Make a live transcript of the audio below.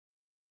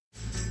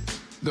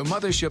The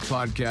Mothership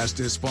Podcast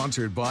is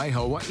sponsored by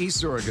Hawaii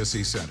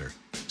Surrogacy Center.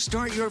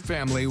 Start your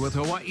family with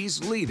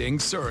Hawaii's leading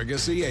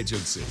surrogacy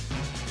agency.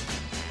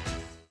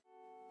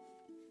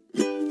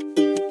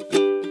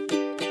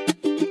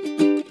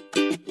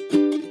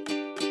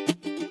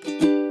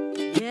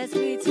 Yes,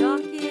 we're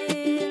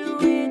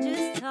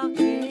just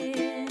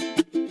talking.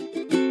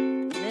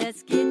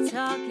 Let's get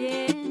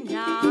talking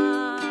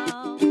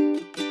now.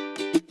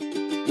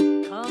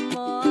 Come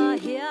on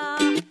here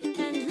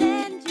and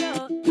lend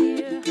your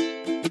ear.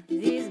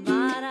 These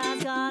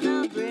matters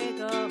gonna break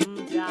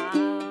 'em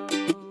down.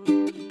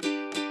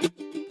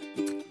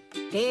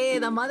 Hey,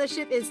 the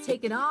mothership is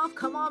taking off.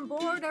 Come on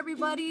board,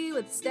 everybody,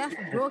 with Steph,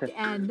 Brooke,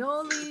 and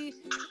Noli.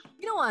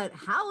 You know what?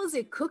 How is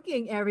it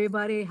cooking,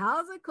 everybody?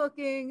 How's it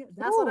cooking?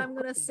 That's what I'm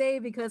going to say,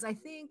 because I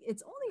think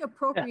it's only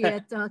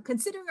appropriate,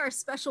 considering our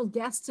special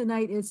guest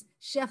tonight is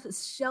Chef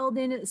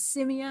Sheldon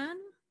Simeon.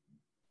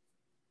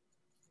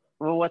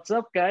 Well, what's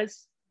up,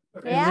 guys?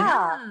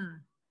 Yeah.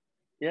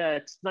 Yeah,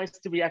 it's nice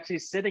to be actually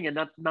sitting and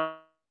not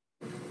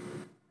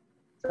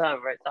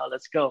right now.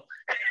 Let's go.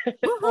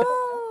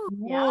 Woohoo!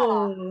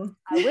 Yeah.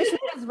 I wish it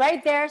was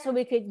right there so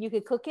you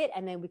could cook it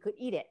and then we could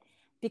eat it,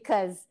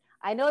 because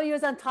I know you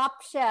was on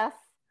Top Chef.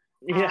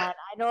 Yeah. And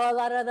I know a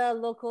lot of the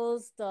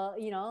locals,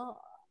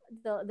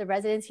 the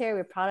residents here.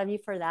 We're proud of you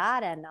for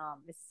that, and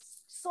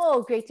it's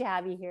so great to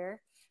have you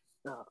here.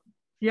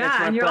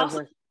 Yeah, and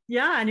pleasure.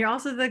 you're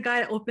also the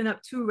guy that opened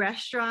up 2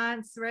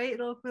 restaurants, right,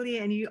 locally,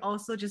 and you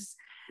also just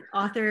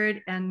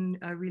authored and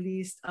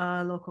released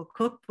a local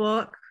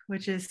cookbook,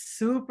 which is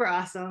super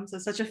awesome. So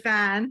such a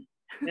fan.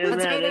 Yeah,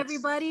 That's man, right, it's-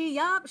 everybody.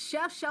 Yup,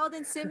 Chef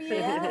Sheldon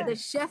Simeon, the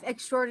chef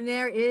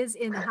extraordinaire, is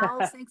in the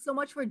house. Thanks so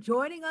much for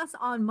joining us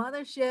on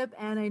Mothership.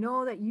 And I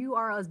know that you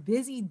are a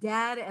busy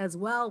dad as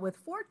well, with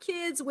 4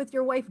 kids with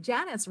your wife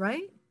Janice,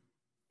 right?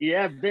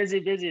 Yeah, busy.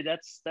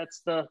 That's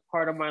the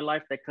part of my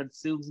life that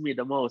consumes me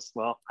the most.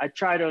 Well, I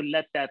try to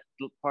let that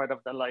part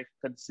of the life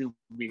consume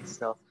me.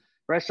 So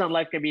restaurant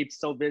life can be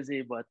so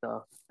busy, but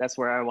that's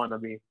where I want to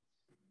be.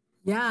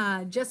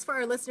 Yeah, just for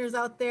our listeners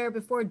out there,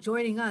 before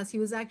joining us, he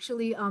was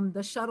actually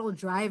the shuttle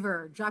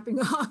driver,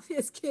 dropping off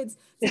his kids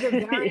to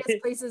the various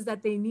places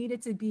that they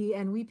needed to be.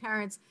 And we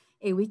parents,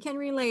 hey, we can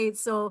relate.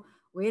 So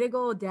way to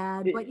go,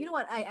 Dad. But you know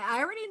what?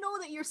 I already know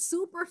that you're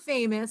super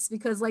famous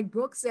because, like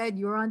Brooke said,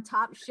 you're on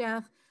Top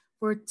Chef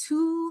for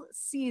 2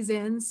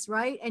 seasons,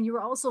 right? And you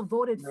were also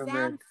voted Yeah, fan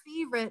man.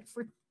 favorite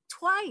for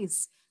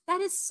twice.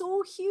 That is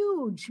so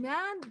huge,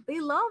 man. They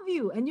love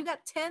you. And you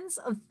got tens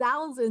of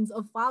thousands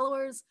of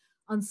followers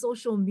on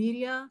social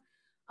media.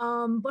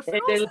 But for Hey,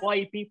 those they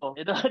Hawaii people.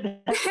 You know,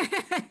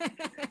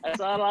 that's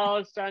all I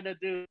was trying to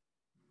do.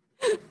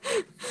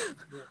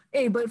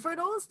 hey, but for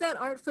those that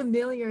aren't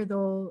familiar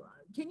though,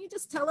 can you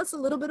just tell us a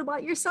little bit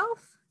about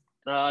yourself?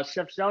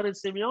 Chef Sheldon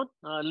Simeon,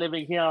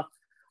 living here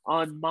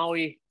on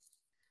Maui,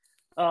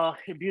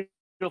 in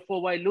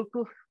beautiful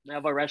Wailuku. I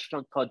have a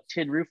restaurant called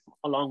Tin Roof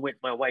along with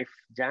my wife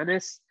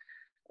Janice,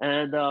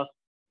 and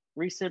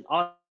recent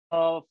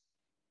of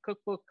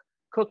cookbook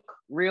Cook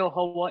Real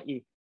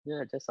Hawaii.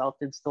 Yeah, just out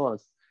in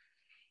stores.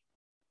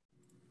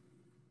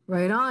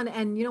 Right on.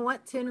 And you know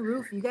what, Tin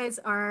Roof, you guys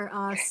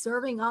are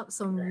serving up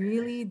some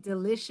really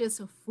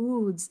delicious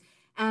foods,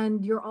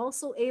 and you're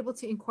also able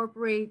to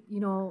incorporate,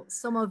 you know,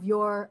 some of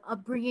your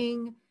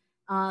upbringing,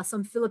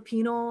 some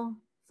Filipino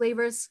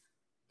flavors.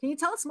 Can you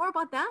tell us more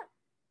about that?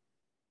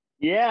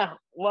 Yeah,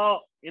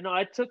 well,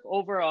 I took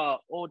over a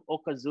old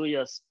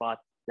Okazuya spot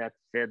that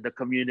fed the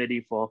community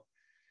for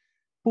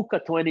Puka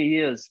 20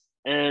 years.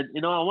 And,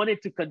 I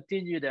wanted to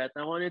continue that.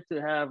 I wanted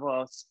to have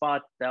a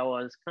spot that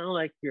was kind of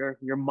like your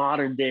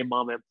modern day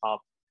mom and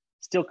pop.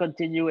 Still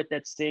continue with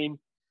that same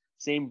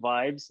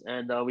vibes.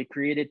 And we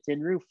created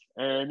Tin Roof.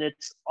 And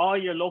it's all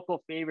your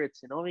local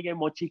favorites. We get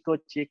mochiko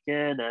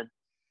chicken, and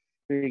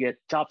we get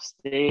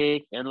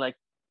chopstick and like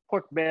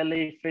pork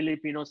belly,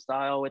 Filipino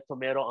style with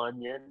tomato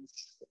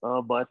onions.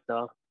 But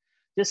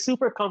just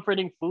super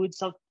comforting food.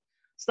 Some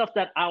stuff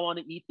that I want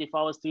to eat if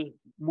I was to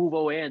move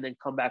away and then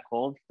come back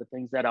home. The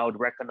things that I would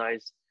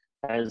recognize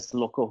as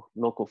local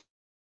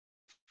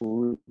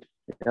food.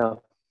 Yeah.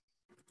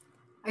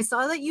 I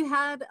saw that you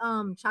had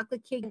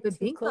chocolate cake Into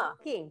bibingka.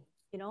 cooking,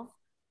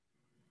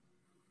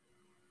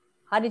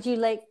 How did you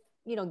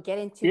get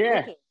into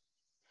Yeah. cooking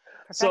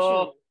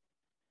professionally?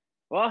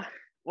 So,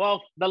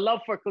 well, the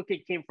love for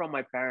cooking came from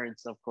my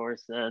parents, of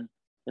course, and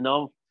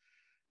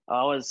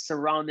I was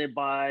surrounded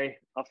by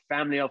a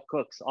family of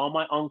cooks. All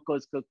my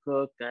uncles could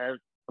cook, and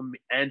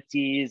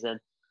aunties, and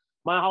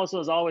my house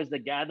was always the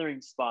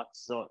gathering spot.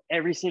 So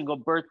every single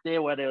birthday,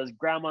 whether it was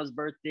grandma's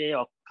birthday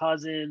or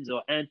cousins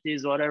or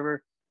aunties,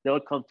 whatever, they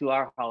would come to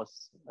our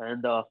house,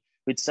 and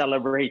we'd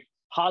celebrate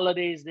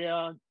holidays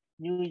there,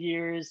 New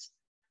Year's.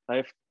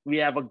 If we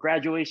have a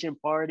graduation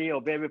party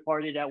or baby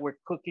party that we're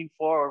cooking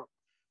for,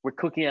 we're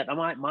cooking at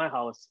my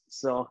house.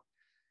 So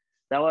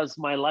that was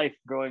my life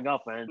growing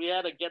up, and we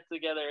had a get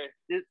together.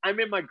 I'm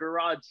in my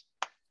garage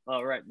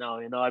right now.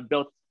 I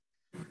built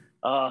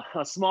a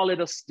small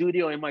little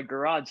studio in my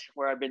garage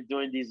where I've been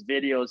doing these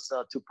videos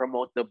to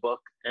promote the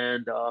book.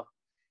 And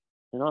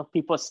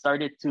people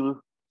started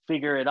to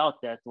figure it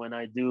out that when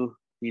I do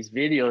these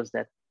videos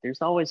that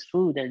there's always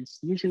food and it's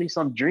usually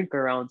some drink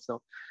around.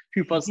 So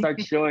people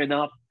start showing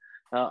up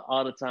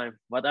all the time.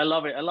 But I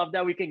love it. I love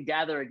that we can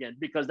gather again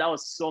because that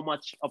was so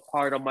much a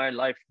part of my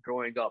life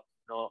growing up.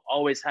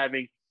 Always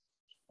having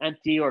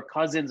auntie or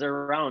cousins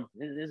around.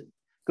 It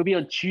could be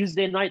on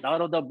Tuesday night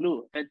out of the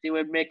blue. Auntie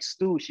would make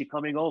stew, she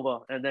coming over,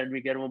 and then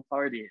we get one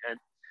party. And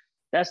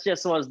that's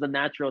just was the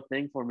natural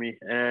thing for me.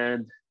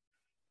 And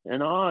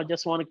I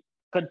just want to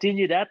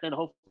continue that and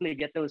hopefully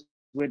get those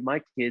with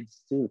my kids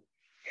too.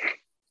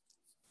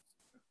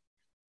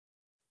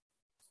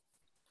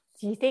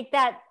 Do you think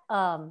that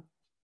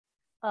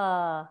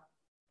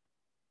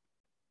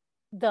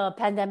the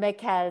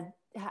pandemic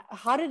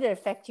how did it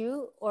affect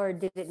you, or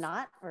did it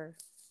not, or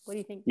what do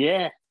you think?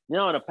 Yeah,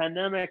 the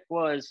pandemic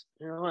was,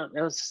 it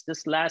was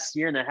this last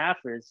year and a half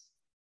is,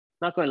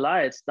 not gonna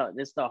lie, it's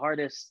the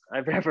hardest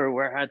I've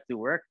ever had to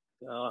work.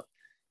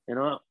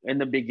 In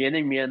the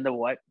beginning, me and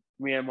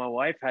my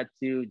wife had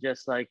to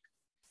just like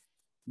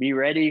be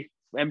ready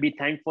and be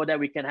thankful that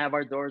we can have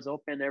our doors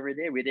open every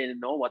day. We didn't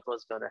know what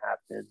was gonna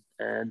happen,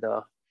 and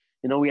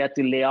we had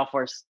to lay off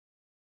our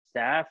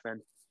staff,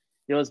 and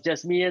it was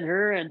just me and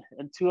her and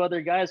two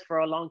other guys for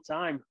a long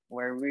time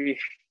where we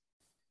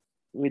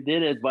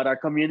did it. But our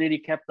community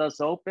kept us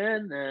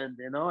open, and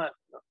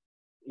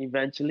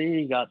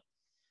eventually got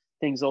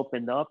things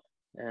opened up,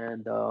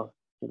 and now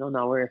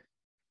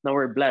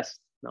we're blessed.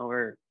 Now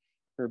we're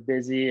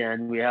busy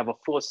and we have a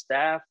full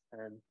staff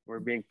and we're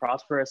being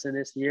prosperous in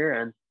this year.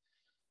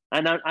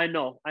 And I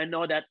know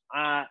that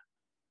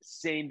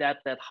saying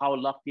that how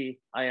lucky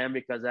I am,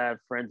 because I have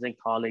friends and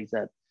colleagues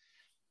that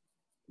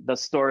the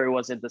story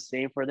wasn't the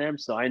same for them.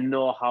 So I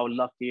know how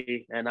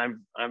lucky, and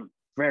I'm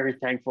very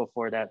thankful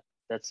for that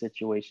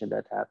situation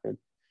that happened.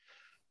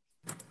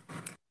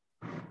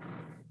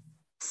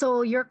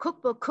 So your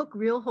cookbook, Cook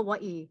Real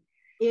Hawaii,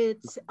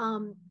 it's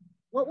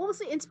what was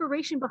the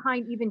inspiration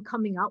behind even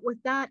coming out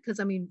with that? Because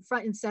I mean,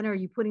 front and center,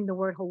 you putting the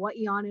word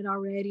Hawaii on it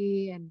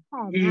already, and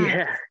oh man,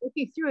 yeah,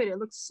 looking through it, it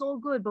looks so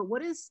good. But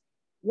what's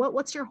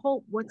your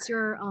hope? What's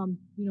your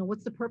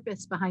what's the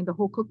purpose behind the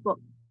whole cookbook?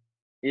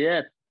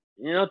 Yeah,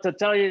 to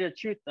tell you the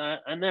truth,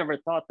 I never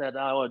thought that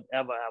I would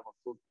ever have a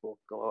cookbook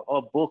or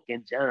a book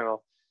in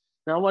general.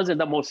 And I wasn't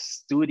the most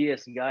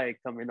studious guy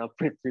coming up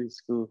through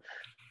school.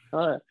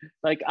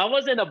 Like I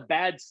wasn't a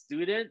bad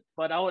student,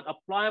 but I would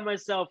apply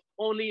myself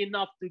only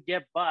enough to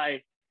get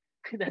by.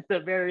 At the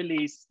very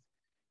least,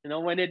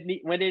 when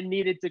it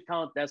needed to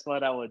count, that's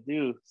what I would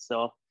do.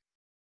 So,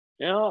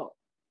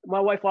 my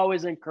wife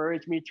always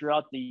encouraged me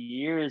throughout the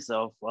years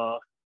of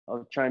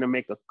trying to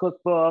make a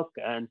cookbook.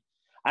 And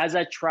as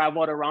I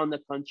traveled around the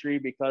country,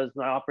 because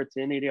my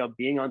opportunity of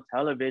being on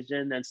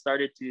television and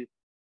started to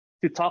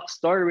talk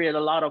story with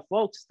a lot of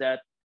folks,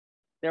 that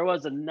there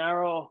was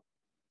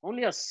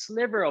only a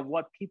sliver of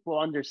what people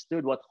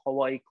understood what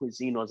Hawaii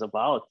cuisine was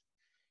about.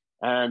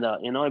 And,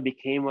 it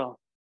became a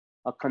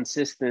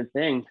consistent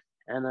thing.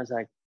 And I was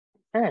like,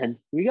 man,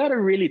 we got to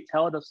really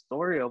tell the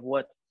story of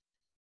what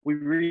we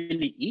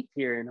really eat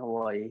here in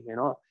Hawaii.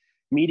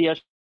 Media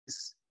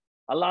is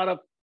a lot of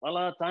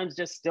times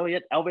just still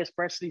yet Elvis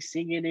Presley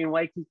singing in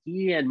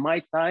Waikiki and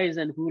Mai Tais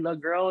and hula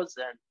girls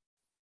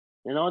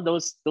and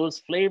those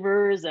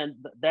flavors and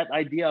that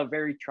idea of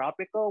very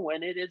tropical,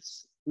 when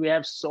we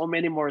have so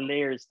many more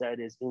layers that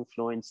is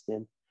influenced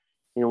in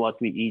what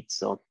we eat.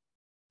 So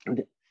I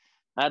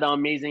had an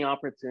amazing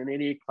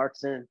opportunity.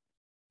 Clarkson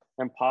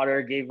and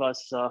Potter gave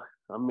us an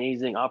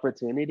amazing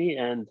opportunity,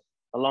 and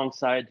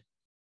alongside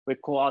with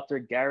co-author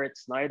Garrett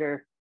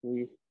Snyder,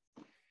 we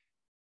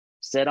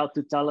set out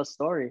to tell a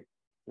story.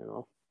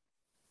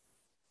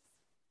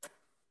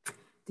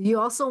 Do you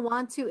also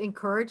want to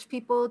encourage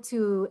people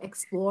to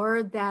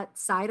explore that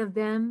side of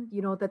them,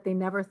 that they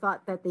never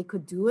thought that they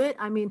could do it?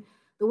 I mean,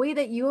 the way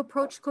that you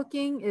approach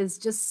cooking is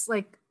just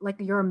like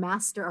you're a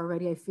master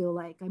already, I feel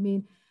like. I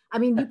mean,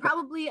 you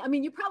probably,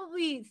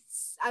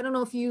 I don't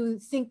know if you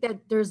think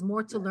that there's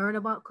more to learn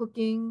about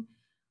cooking,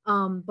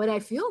 but I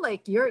feel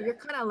like you're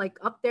kind of like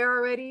up there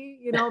already,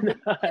 your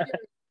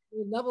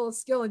level of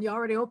skill, and you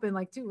already opened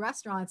like 2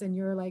 restaurants and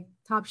you're like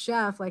top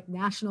chef, like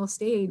national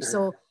stage.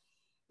 So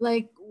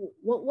like,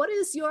 what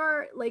is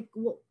your,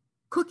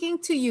 cooking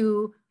to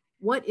you?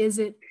 What is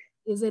it?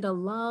 Is it a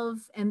love?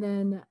 And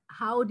then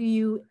how do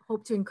you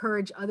hope to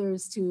encourage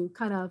others to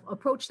kind of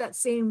approach that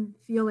same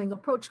feeling,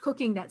 approach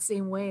cooking that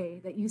same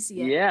way that you see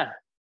it? Yeah.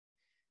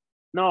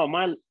 No,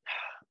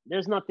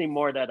 there's nothing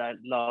more that I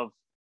love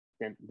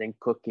than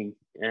cooking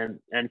and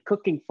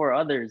cooking for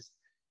others.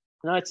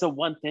 It's the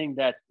one thing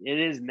that it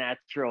is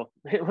natural.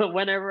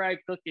 Whenever I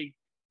cooking,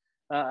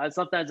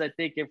 sometimes I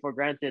take it for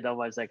granted. I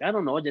was like, I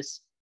don't know,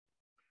 just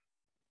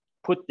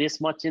put this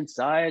much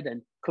inside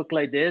and cook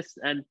like this.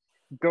 And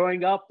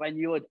growing up, and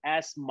you would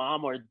ask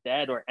mom or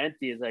dad or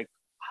auntie, is like,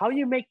 how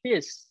you make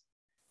this?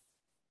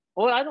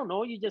 Oh, I don't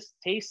know. You just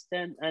taste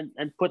and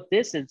put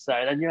this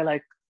inside. And you're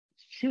like,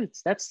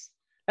 shoots, that's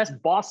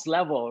boss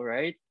level,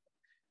 right?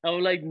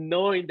 I'm like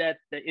knowing that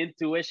the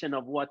intuition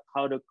of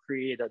how to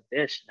create a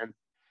dish.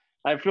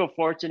 I feel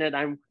fortunate.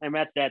 I'm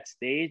at that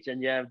stage,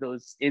 and you have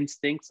those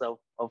instincts of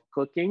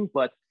cooking.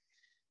 But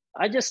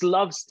I just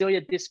love still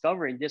yet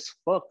discovering this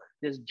book.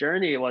 This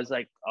journey was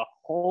like a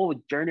whole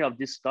journey of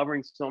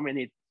discovering so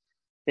many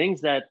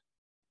things, that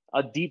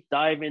a deep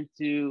dive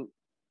into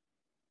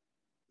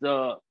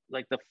the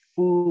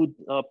food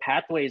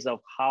pathways of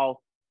how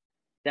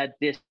that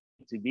dish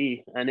to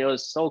be. And it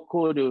was so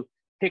cool to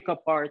pick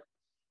apart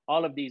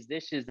all of these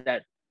dishes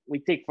that we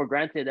take for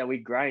granted, that we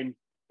grind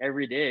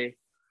every day,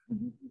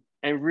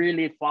 and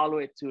really follow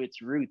it to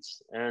its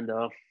roots. And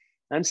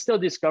I'm still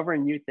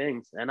discovering new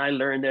things, and I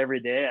learned every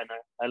day, and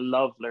I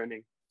love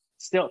learning.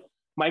 Still,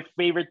 my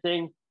favorite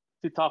thing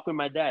to talk with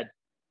my dad.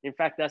 In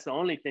fact, that's the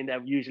only thing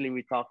that usually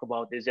we talk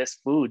about is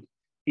just food.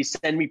 He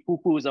sent me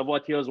poo-poos of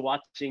what he was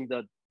watching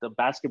the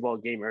basketball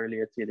game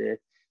earlier today.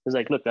 He's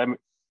like, look,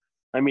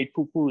 I made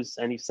poo-poos,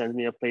 and he sends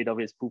me a plate of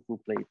his poo-poo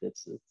plate.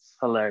 It's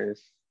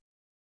hilarious.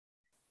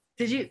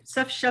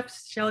 Chef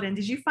Sheldon,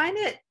 did you find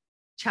it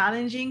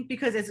challenging?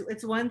 Because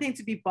it's one thing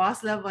to be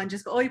boss level and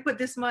just go, oh, you put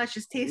this much,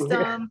 just taste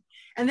them,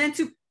 and then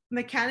to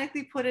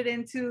mechanically put it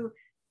into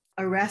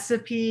a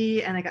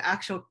recipe and like an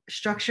actual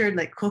structured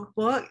like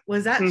cookbook.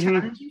 Was that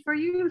challenging for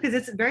you? Because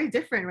it's very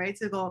different, right?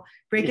 To go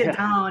break it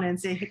down and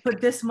say, hey, put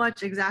this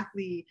much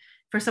exactly,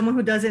 for someone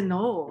who doesn't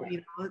know,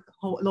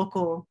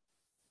 local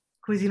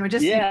cuisine, or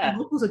just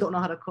locals who don't know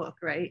how to cook,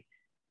 right?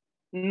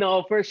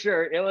 No, for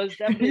sure. It was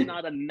definitely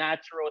not a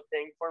natural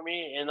thing for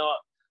me.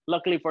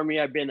 Luckily for me,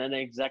 I've been an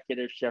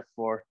executive chef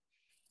for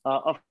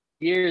a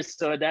few years,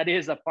 so that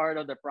is a part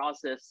of the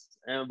process.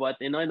 But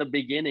in the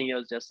beginning, it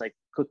was just like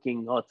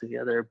cooking all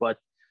together. But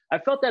I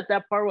felt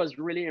that part was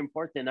really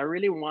important. I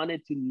really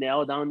wanted to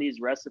nail down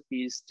these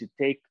recipes to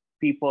take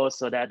people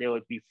so that they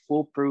would be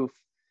foolproof,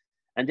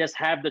 and just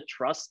have the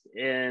trust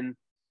in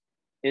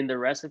the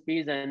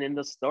recipes and in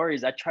the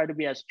stories. I try to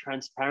be as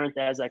transparent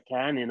as I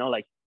can,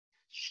 like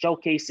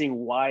showcasing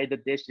why the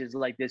dish is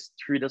like this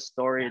through the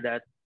story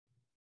that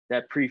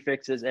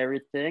prefixes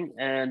everything.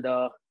 And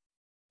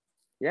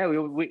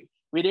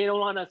we didn't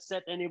want to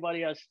set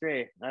anybody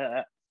astray.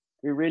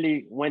 We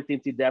really went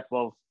into depth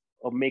of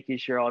making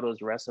sure all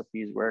those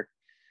recipes work.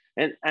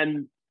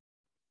 And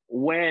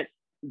when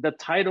the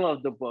title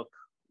of the book,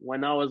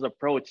 when I was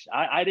approached,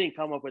 I didn't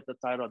come up with the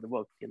title of the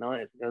book. It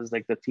was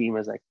like the team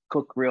was like,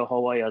 Cook Real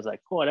Hawaii. I was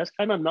like, oh, that's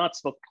kind of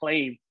nuts for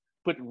claim,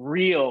 put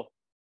real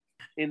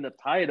in the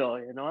title.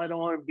 I don't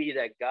want to be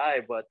that guy,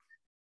 but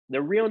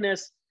the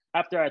realness,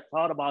 after I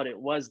thought about it,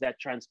 was that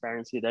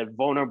transparency, that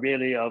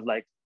vulnerability of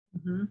like,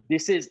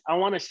 I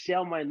want to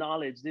share my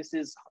knowledge. This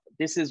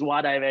is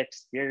what I've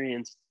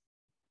experienced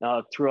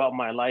throughout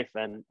my life,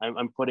 and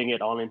I'm putting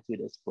it all into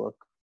this book.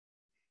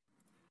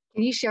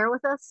 Can you share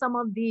with us some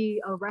of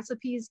the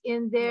recipes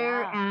in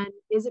there? Yeah. And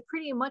is it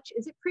pretty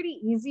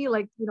easy?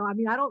 Like,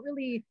 I don't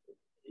really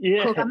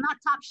cook. I'm not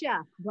top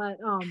chef, but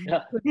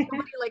could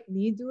somebody like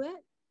me do it?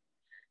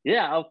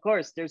 Yeah, of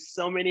course. There's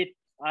so many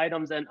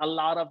items, and a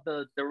lot of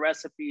the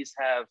recipes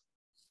have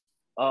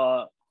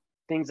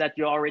things that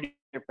you already in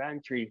your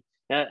pantry.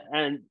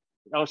 And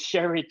I'll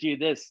share with you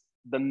this: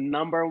 the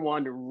number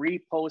one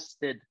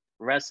reposted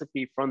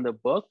recipe from the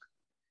book,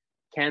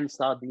 canned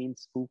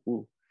sardines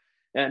fufu.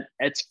 And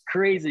it's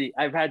crazy.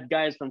 I've had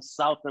guys from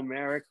South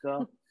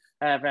America,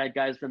 I've had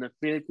guys from the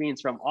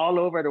Philippines, from all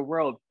over the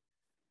world,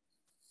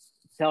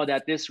 tell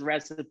that this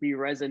recipe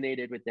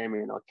resonated with them.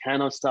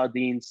 Can of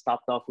sardines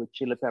topped off with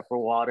chili pepper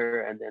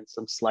water and then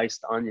some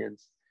sliced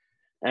onions.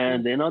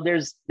 And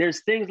there's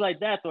things like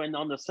that when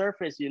on the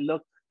surface you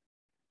look,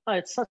 oh,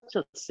 it's such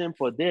a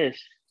simple dish,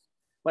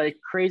 but it's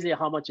crazy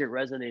how much it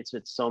resonates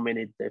with so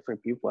many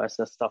different people. That's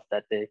the stuff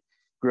that they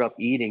grew up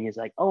eating. It's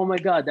like, oh my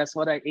God, that's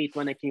what I ate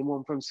when I came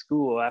home from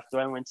school after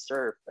I went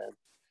surf.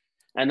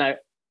 And I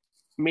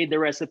made the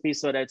recipe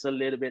so that it's a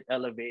little bit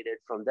elevated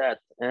from that.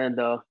 And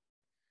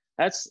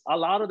that's a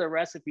lot of the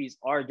recipes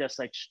are just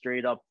like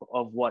straight up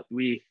of what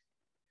we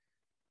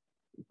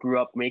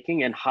grew up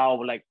making, and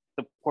how like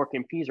the pork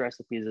and peas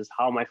recipes is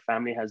how my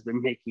family has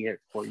been making it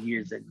for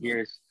years and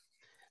years.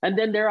 And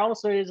then there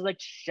also is like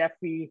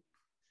chefy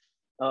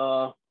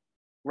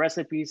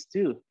recipes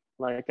too.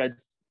 Like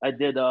I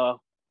did a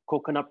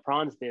coconut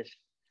prawns dish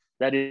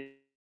that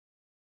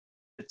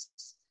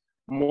it's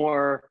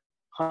more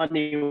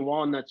honey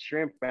walnut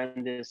shrimp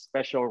and this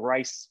special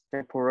rice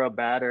tempura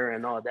batter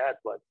and all that.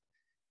 But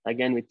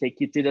again, we take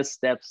you to the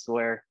steps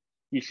where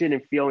you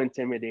shouldn't feel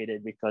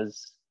intimidated,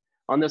 because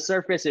on the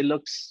surface it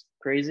looks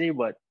crazy,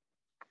 but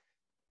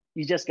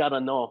you just gotta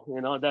know.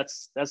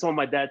 That's what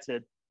my dad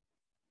said.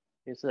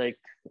 It's like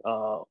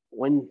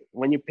when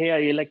you pay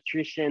an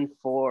electrician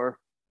for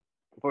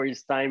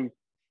his time,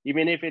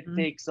 even if it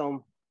takes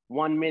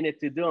 1 minute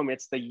to do them,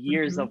 it's the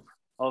years of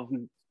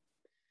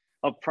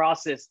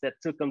process that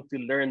took them to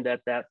learn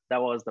that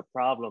was the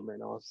problem.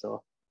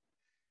 So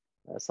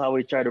that's how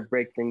we try to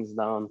break things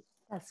down.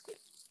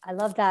 I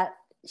love that.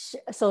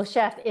 So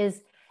chef,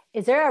 is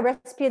there a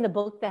recipe in the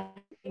book that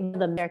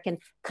the American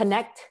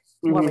connect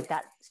more with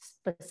that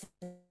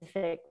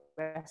specific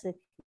recipe?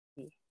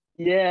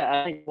 Yeah,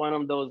 I think one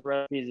of those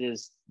recipes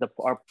is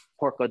our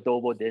pork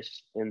adobo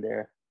dish in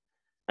there.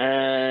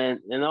 And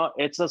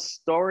it's a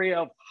story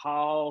of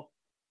how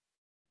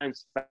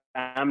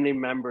family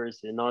members,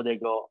 they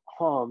go,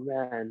 oh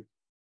man,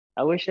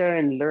 I wish I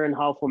had learned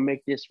how to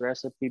make this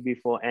recipe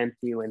before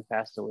Auntie went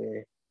passed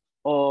away.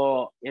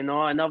 Or,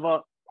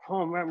 another,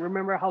 oh man,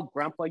 remember how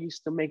grandpa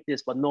used to make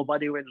this, but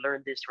nobody would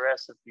learn this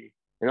recipe.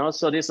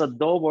 So this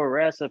adobo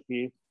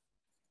recipe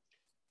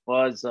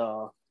was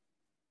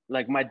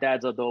like my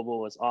dad's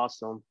adobo was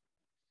awesome.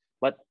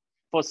 But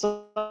for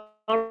some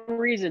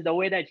reason, the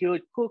way that he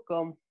would cook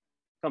them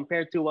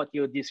compared to what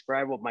you would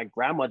describe what my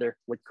grandmother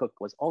would cook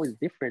was always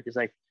different. It's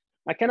like,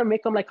 I kind of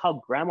make them like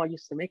how grandma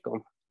used to make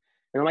them.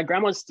 My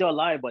grandma's still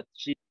alive, but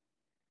she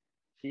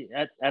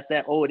at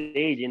that old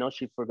age,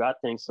 she forgot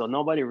things. So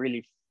nobody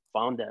really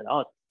found that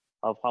out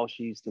of how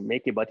she used to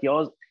make it. But he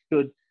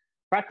would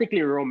practically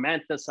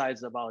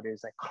romanticize about it.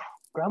 It's like, oh,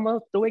 grandma,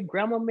 the way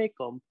grandma make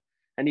them.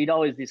 And he'd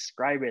always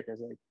describe it as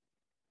like,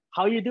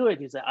 how you do it?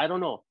 He said, I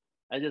don't know.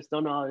 I just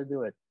don't know how to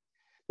do it.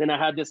 Then I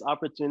had this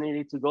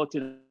opportunity to go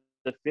to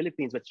the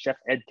Philippines with Chef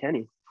Ed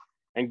Kenny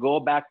and go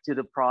back to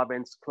the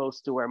province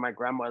close to where my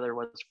grandmother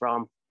was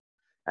from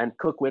and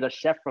cook with a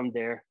chef from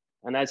there.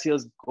 And as he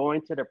was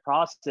going through the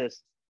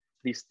process,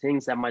 these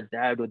things that my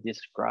dad would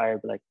describe,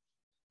 like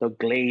the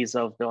glaze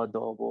of the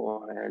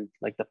adobo and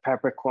like the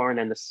peppercorn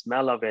and the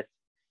smell of it,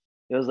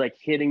 it was like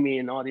hitting me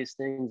in all these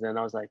things. And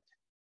I was like,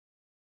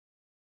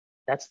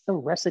 that's the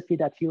recipe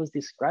that he was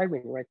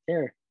describing right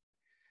there.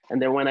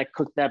 And then when I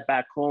cooked that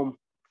back home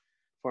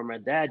for my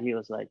dad, he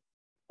was like,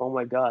 oh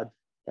my God,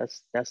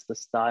 that's the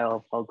style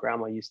of how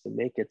grandma used to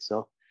make it.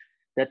 So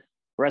that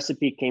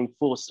recipe came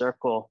full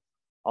circle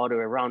all the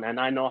way around. And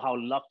I know how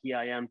lucky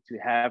I am to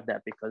have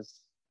that because,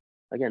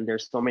 again,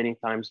 there's so many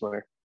times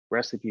where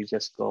recipes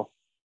just go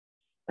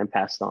and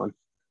passed on.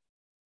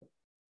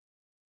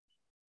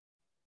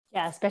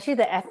 Yeah, especially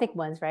the ethnic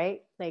ones,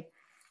 right? Like,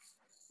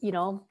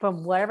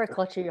 from whatever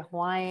culture, you're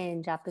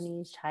Hawaiian,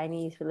 Japanese,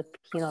 Chinese,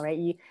 Filipino,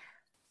 right?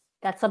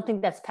 That's something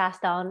that's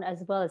passed down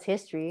as well as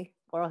history,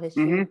 oral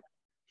history. Mm-hmm.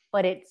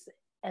 But it's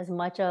as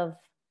much of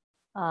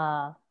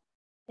an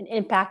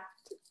impact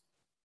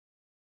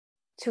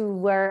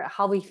to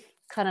how we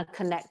kind of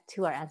connect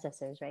to our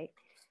ancestors, right?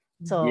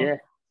 So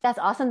that's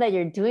awesome that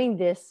you're doing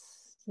this,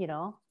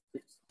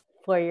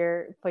 for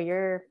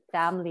your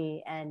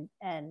family and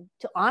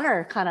to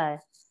honor kind of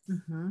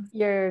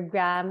your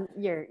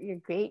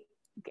great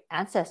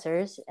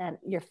ancestors and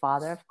your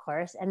father, of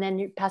course, and then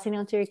you're passing it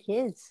on to your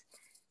kids.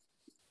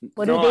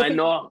 I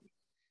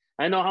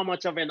know how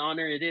much of an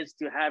honor it is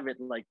to have it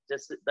like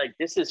just like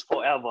this is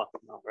forever,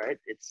 right?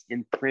 It's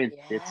in print.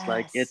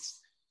 Yes.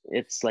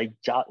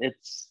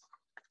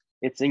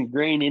 It's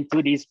ingrained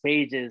into these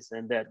pages,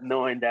 and that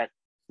knowing that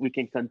we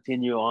can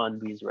continue on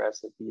these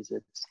recipes,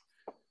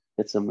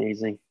 it's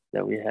amazing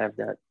that we have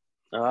that.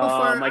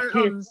 My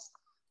kids.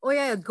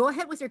 Go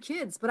ahead with your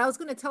kids. But I was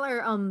going to tell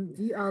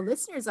our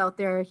listeners out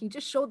there, he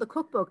just showed the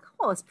cookbook.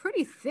 Oh, it's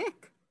pretty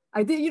thick.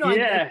 I did, I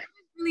couldn't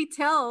really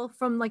tell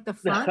from like the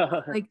front,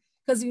 like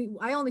because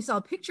I only saw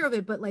a picture of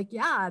it, but like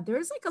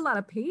there's like a lot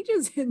of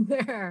pages in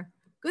there.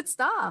 Good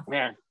stuff.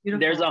 Man,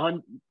 there's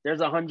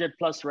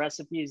 100+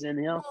 recipes in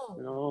here.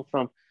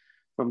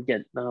 From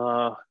get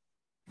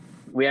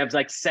we have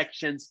like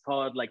sections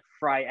called like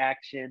fry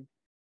action.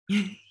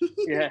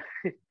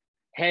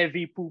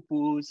 Heavy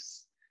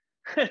poo-poos.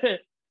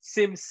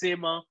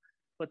 Sim-sima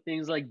for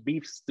things like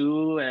beef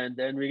stew, and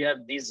then we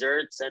have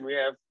desserts, and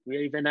we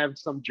even have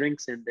some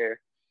drinks in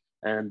there,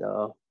 and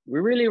we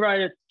really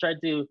try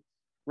to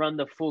run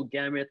the full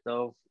gamut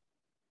of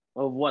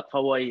what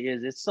Hawaii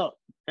is.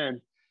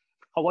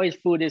 Hawaii's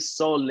food is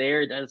so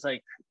layered, and it's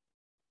like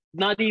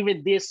not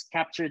even this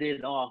captured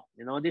it all.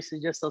 This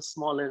is just a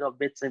small little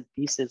bits and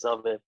pieces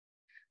of it.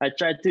 I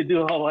tried to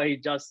do Hawaii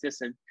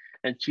justice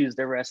and choose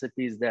the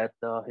recipes that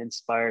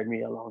inspired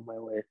me along my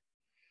way.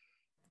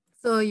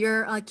 So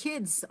your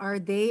kids, are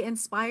they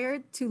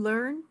inspired to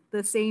learn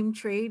the same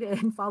trade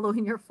and follow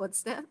in your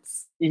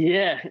footsteps?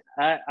 Yeah,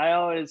 I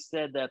always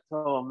said that,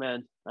 oh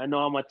man, I know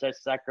how much I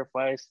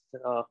sacrificed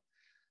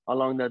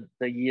along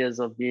the years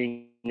of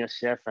being a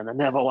chef, and I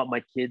never want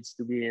my kids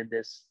to be in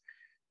this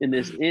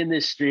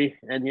industry.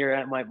 And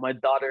here my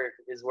daughter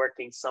is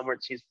working summer.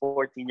 She's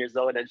 14 years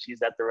old, and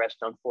she's at the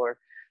restaurant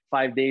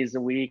 5 days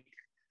a week.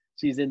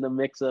 She's in the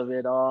mix of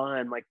it all,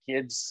 and my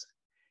kids,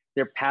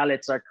 their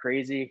palates are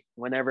crazy.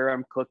 Whenever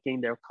I'm cooking,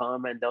 they'll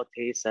come and they'll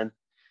taste. And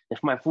if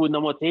my food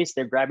no more tastes,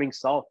 they're grabbing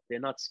salt. They're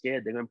not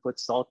scared. They're going to put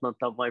salt on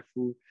top of my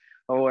food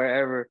or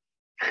wherever.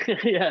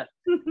 Yeah.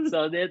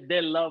 So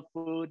they love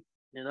food,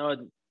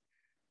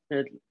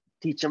 They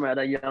teach them at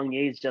a young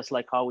age, just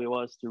like how we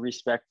was to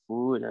respect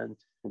food. And,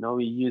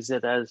 we use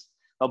it as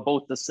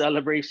both the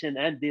celebration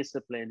and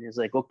discipline. It's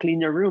like, go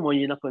clean your room or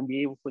you're not going to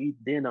be able to eat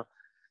dinner.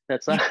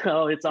 That's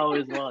how it's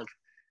always was.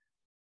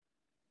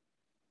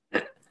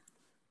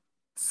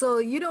 So,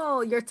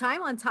 your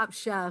time on Top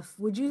Chef,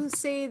 would you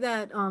say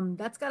that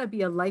that's got to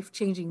be a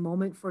life-changing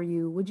moment for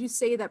you? Would you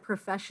say that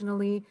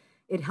professionally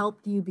it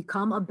helped you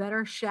become a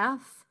better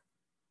chef?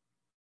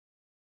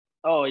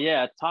 Oh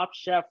yeah, Top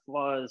Chef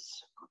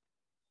was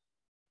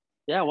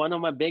one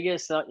of my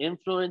biggest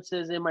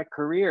influences in my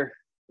career.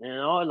 You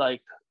know,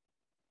 like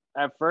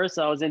at first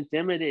I was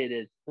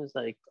intimidated. It was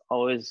like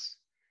always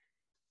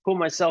put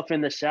myself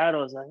in the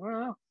shadows, like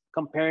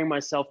comparing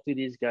myself to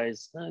these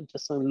guys.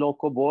 Just a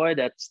local boy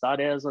that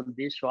started as a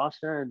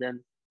dishwasher and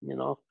then, you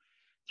know,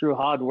 through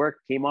hard work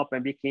came up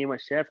and became a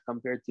chef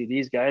compared to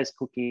these guys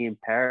cooking in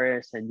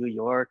Paris and New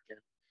York and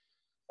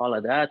all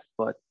of that.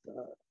 But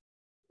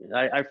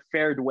I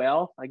fared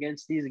well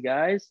against these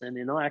guys and,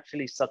 you know,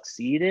 actually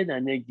succeeded,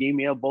 and it gave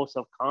me a boost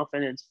of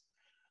confidence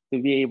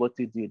to be able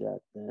to do that.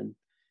 And,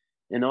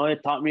 you know,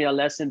 it taught me a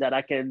lesson that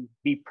I can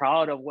be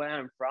proud of where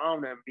I'm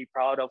from and be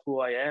proud of who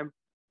I am.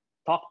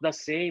 Talk the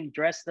same,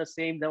 dress the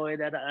same, the way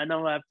that I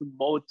know I have to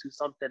mold to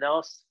something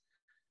else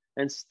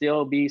and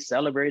still be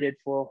celebrated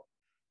for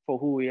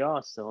who we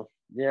are. So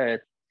yeah,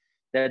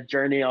 that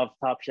journey of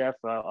Top Chef,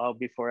 I'll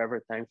be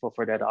forever thankful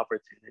for that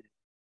opportunity.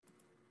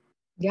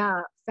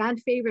 Yeah, fan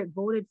favorite,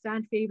 voted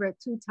fan favorite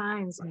 2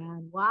 times,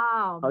 man.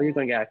 Wow. How you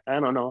gonna get? I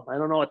don't know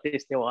what they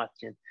still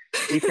watching.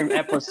 Different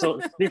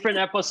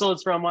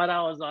episodes from what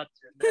I was watching.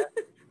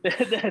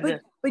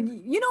 but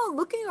you know,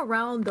 looking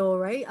around though,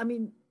 right? I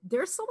mean,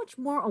 there's so much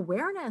more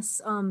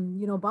awareness,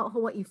 you know, about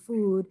Hawaii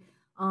food.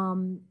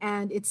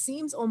 And it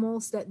seems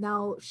almost that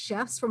now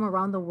chefs from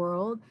around the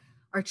world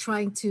are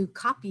trying to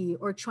copy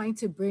or trying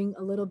to bring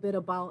a little bit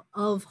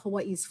of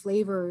Hawaii's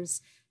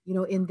flavors, you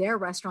know, in their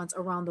restaurants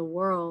around the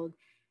world.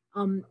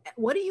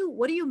 What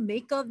do you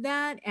make of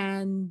that?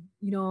 And,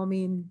 you know, I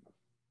mean,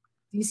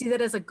 do you see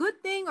that as a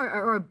good thing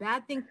or a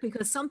bad thing?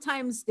 Because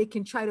sometimes they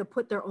can try to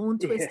put their own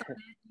twist on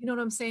it. You know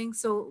what I'm saying?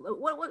 So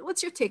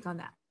what's your take on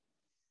that?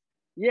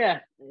 Yeah,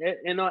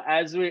 you know,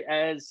 as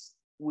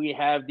we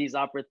have these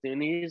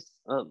opportunities,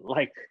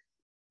 like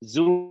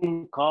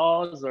Zoom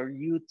calls or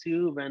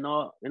YouTube and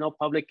all, you know,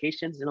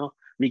 publications, you know,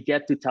 we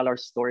get to tell our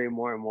story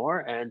more and more,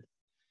 and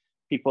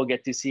people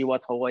get to see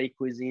what Hawaii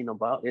cuisine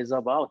is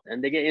about,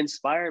 and they get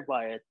inspired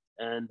by it.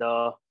 And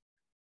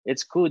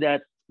it's cool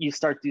that you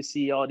start to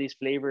see all these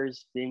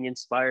flavors being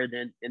inspired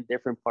in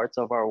different parts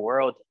of our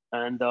world.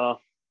 And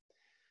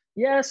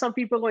yeah, some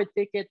people are going to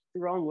take it the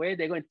wrong way.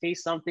 They're going to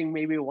taste something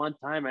maybe one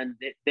time and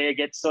they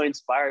get so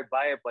inspired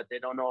by it, but they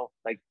don't know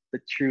like the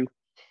true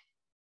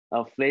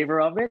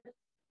flavor of it.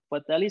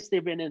 But at least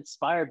they've been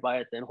inspired by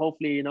it. And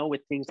hopefully, you know,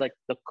 with things like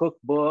the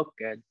cookbook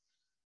and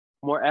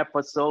more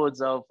episodes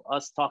of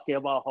us talking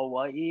about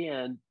Hawaii,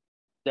 and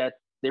that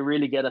they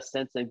really get a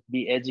sense and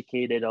be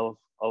educated of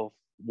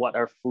what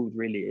our food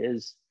really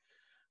is.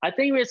 I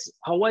think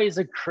Hawaii is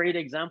a great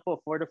example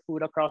for the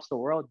food across the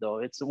world, though.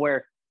 It's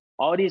where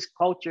all these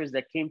cultures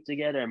that came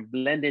together and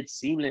blended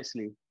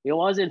seamlessly. It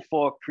wasn't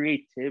for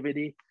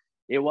creativity.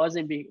 It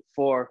wasn't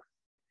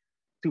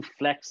to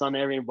flex on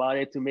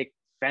everybody to make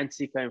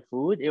fancy kind of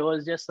food. It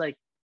was just like,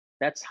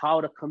 that's how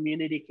the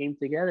community came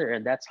together,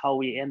 and that's how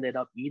we ended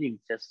up eating.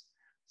 Just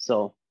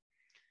so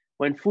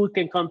when food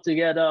can come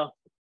together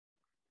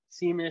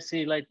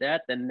seamlessly like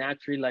that and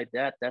naturally like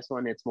that, that's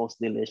when it's most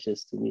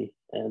delicious to me.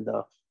 And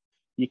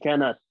you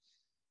cannot,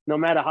 no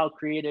matter how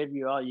creative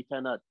you are, you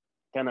cannot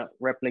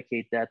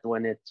replicate that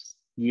when it's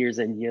years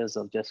and years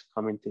of just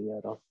coming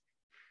together.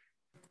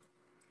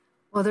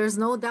 Well, there's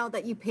no doubt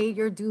that you paid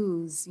your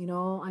dues, you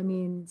know, I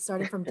mean,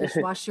 starting from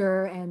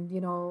dishwasher and, you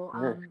know,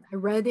 I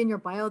read in your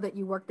bio that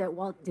you worked at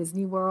Walt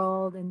Disney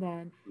World, and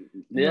then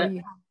you know, you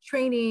had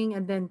training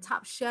and then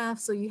Top Chef.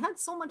 So you had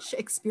so much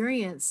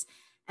experience.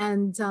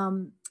 And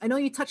I know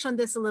you touched on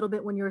this a little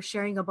bit when you were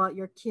sharing about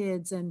your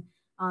kids, and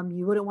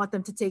you wouldn't want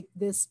them to take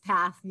this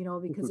path, you know,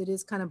 because it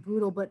is kind of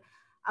brutal. But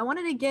I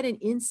wanted to get an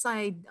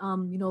inside,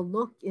 you know,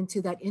 look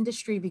into that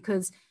industry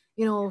because,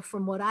 you know,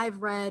 from what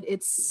I've read,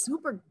 it's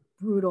super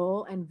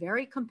brutal and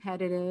very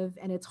competitive,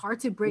 and it's hard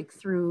to break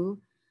through.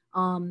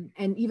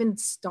 And even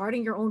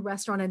starting your own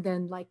restaurant and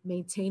then like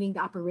maintaining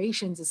the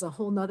operations is a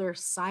whole nother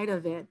side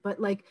of it. But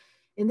like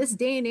in this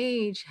day and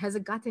age, has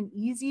it gotten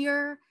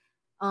easier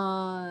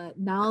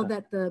now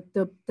that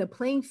the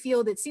playing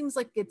field, it seems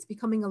like it's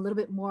becoming a little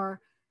bit more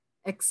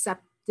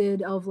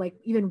accepted of like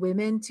even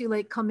women to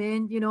like come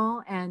in, you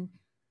know, and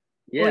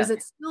or is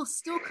it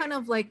still kind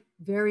of like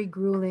very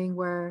grueling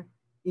where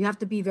you have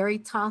to be very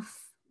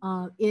tough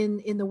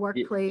in the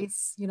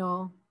workplace, you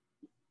know?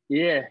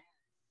 Yeah.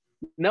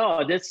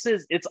 No,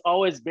 it's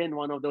always been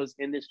one of those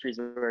industries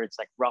where it's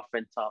like rough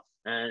and tough.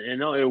 And, you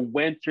know, it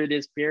went through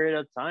this period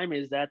of time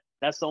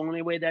that's the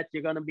only way that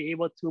you're going to be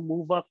able to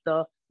move up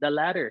the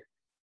ladder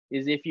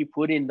is if you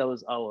put in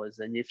those hours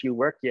and if you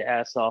work your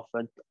ass off.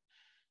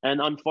 And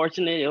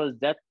unfortunately, it was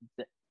that,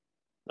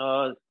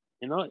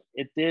 you know,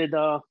 it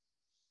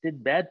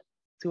did bad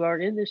to our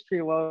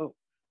industry where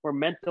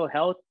mental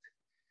health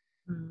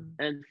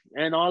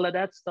and all of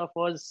that stuff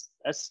was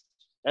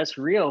as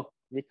real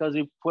because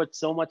we put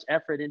so much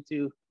effort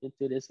into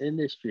this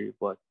industry.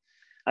 But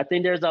I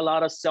think there's a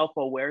lot of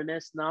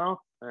self-awareness now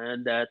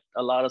and that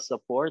a lot of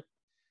support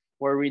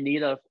where we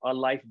need a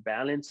life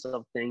balance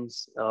of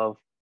things of,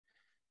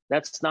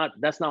 that's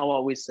not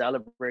what we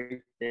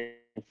celebrate in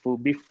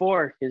food.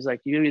 Before, it's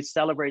like you would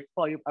celebrate,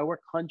 oh, I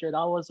work 100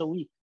 hours a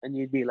week, and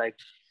you'd be like,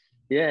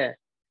 yeah.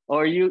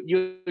 Or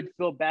you would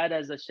feel bad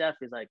as a chef.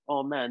 It's like,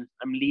 oh man,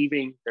 I'm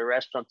leaving the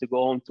restaurant to go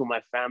home to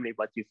my family,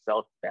 but you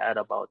felt bad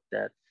about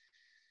that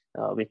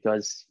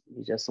because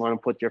you just want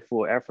to put your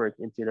full effort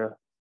into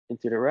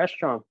the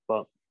restaurant.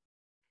 But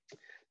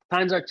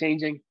times are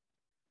changing.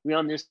 We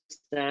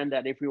understand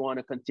that if we want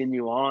to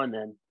continue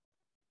on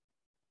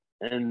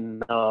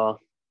and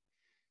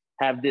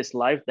have this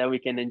life that we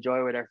can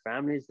enjoy with our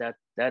families, that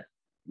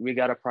we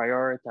got to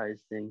prioritize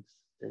things.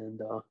 And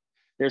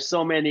there's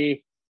so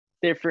many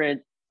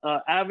different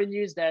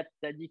avenues that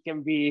you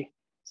can be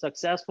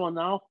successful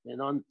now.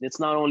 And it's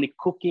not only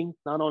cooking,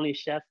 not only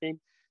chefing.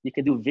 You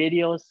can do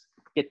videos,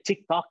 get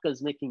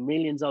TikTokers making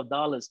millions of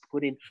dollars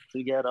putting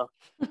together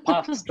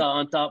pasta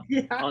on top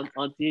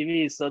on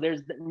TV. So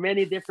there's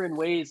many different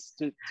ways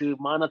to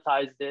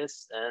monetize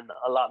this, and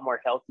a lot more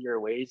healthier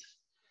ways.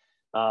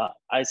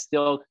 I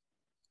still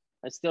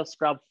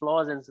scrub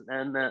floors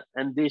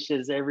and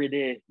dishes every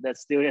day.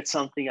 That's still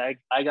something I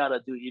gotta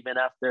do even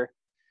after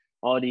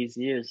all these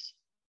years.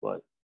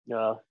 But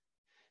if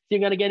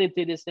you're gonna get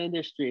into this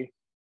industry,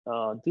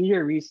 do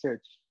your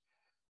research.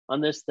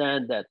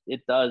 Understand that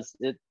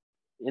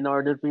in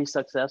order to be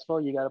successful,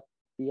 you gotta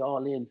be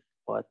all in.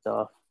 But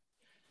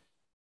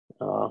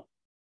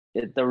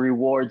the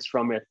rewards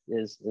from it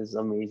is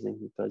amazing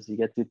because you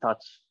get to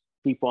touch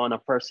people on a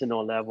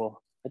personal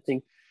level. I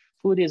think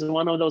food is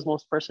one of those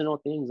most personal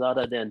things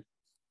other than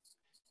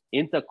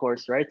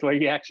intercourse, right? Where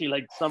you actually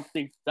like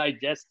something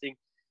digesting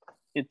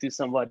into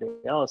somebody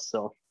else.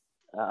 So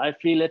I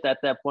feel it at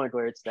that point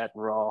where it's that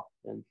raw.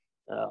 And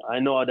I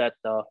know that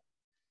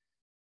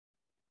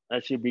I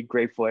should be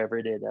grateful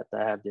every day that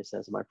I have this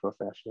as my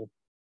profession.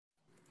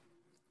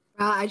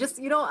 I just,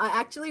 I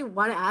actually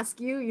want to ask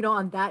you,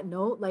 on that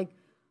note, like,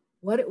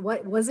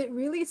 what was it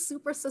really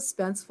super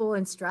suspenseful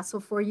and stressful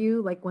for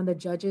you? Like when the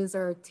judges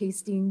are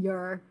tasting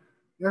your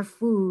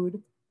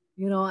food,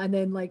 and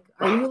then like,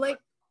 are you like,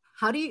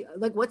 how do you,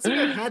 like, what's in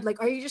your head?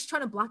 Like, are you just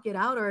trying to block it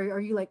out, or are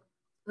you like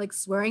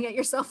swearing at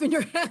yourself in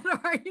your head? Or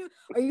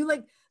are you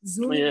like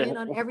zooming in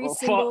on every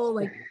single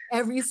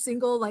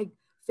like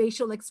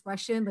facial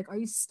expression? Like, are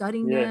you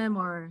studying them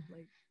or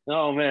like?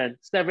 Oh man,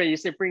 Stephanie, you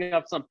say bringing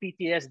up some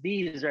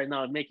PTSDs right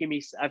now, making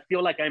me, I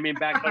feel like I'm in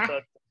back of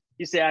the,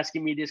 you say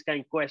asking me these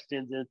kind of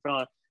questions in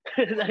front,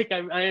 like I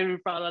am in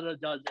front of the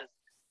judges.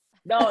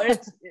 No,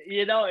 it's,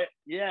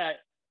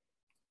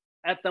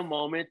 at the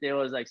moment it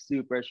was like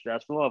super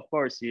stressful. Of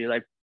course, you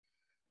like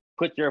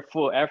put your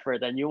full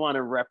effort and you want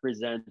to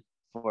represent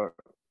for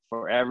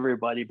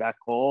everybody back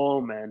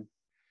home and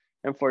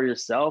for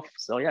yourself.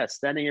 So yeah,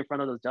 standing in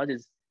front of those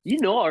judges,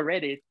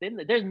 already,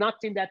 there's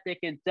nothing that they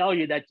can tell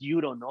you that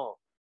you don't know.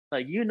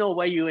 Like,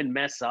 where you would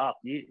mess up.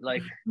 You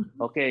like,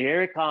 okay,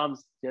 here it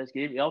comes. Just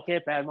give me,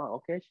 okay, Padma,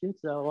 okay, shoot,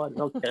 so what?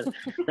 Okay.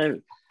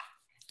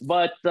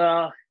 But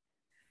I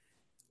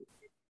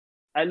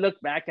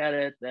look back at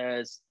it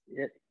as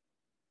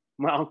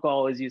my uncle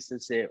always used to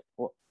say,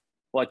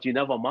 "What you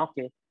never mock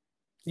it."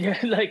 Yeah,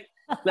 like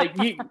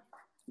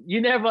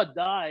you never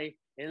die.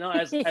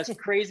 As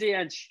crazy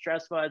and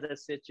stressful as the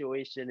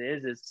situation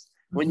is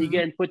when you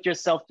get and put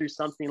yourself through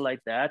something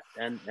like that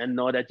and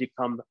know that you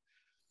come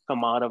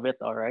out of it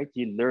all right,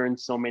 you learn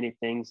so many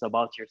things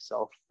about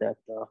yourself that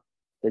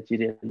you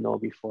didn't know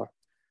before.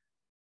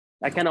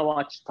 I cannot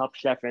watch Top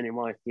Chef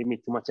anymore. It gave me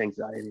too much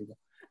anxiety.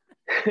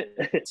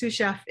 To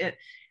Chef,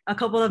 a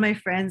couple of my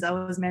friends I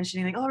was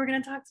mentioning, like, oh, we're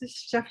gonna talk to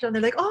Chef John.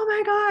 They're like, oh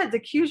my God, the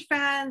huge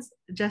fans,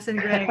 Jess and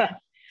Greg.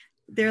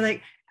 They're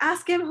like,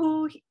 ask him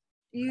are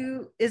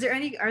there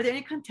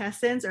any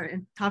contestants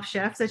or Top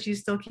Chefs that you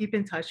still keep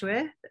in touch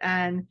with,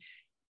 and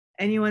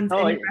any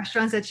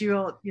restaurants that you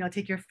will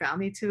take your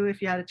family to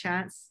if you had a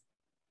chance?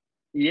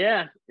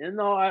 Yeah,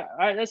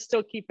 I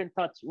still keep in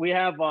touch. We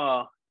have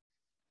a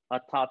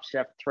Top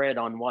Chef thread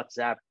on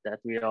WhatsApp that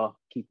we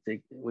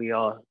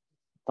all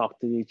talk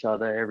to each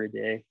other every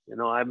day.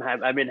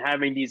 I've been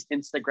having these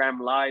Instagram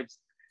lives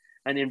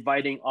and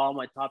inviting all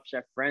my Top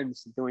Chef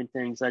friends doing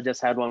things. I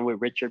just had one with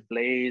Richard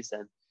Blaze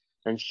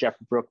and Chef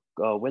Brooke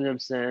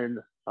Williamson.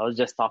 I was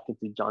just talking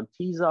to John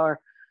Tizar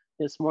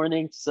this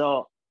morning.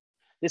 So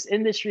this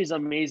industry is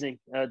amazing.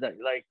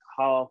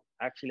 How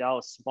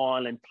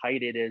small and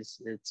tight it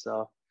is. It's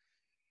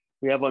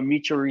we have a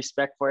mutual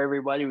respect for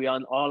everybody. We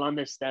all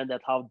understand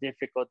that how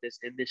difficult this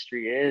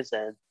industry is,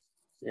 and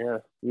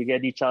we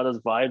get each other's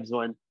vibes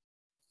when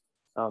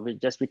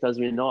just because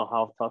we know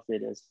how tough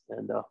it is,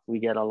 and we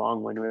get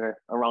along when we're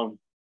around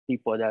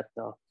people that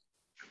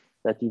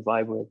you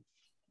vibe with.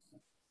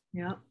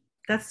 Yeah.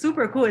 That's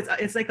super cool.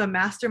 It's like a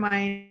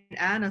mastermind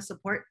and a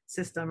support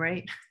system,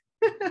 right?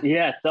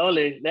 Yeah,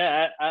 totally.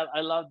 Yeah,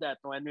 I love that.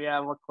 When we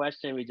have a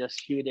question, we just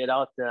shoot it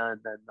out there,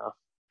 and then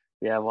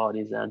we have all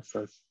these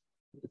answers.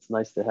 It's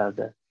nice to have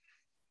that.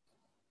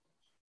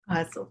 Oh,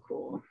 that's so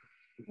cool.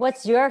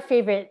 What's your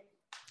favorite,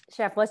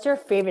 Chef? What's your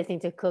favorite thing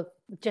to cook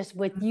just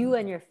with you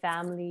and your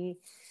family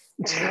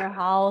in your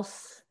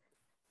house?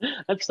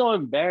 I'm so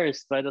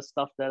embarrassed by the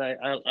stuff that I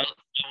want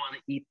to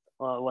eat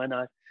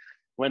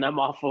when I'm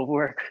off of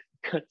work.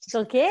 It's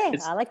okay.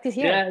 I like to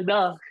hear. Yeah,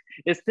 no,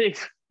 it's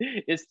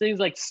things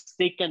like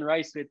steak and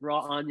rice with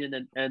raw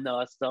onion and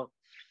stuff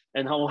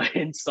and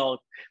Hawaiian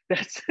salt.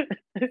 That's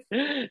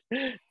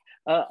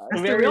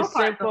very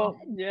simple.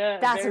 Yeah,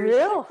 that's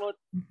real. Simple,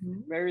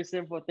 very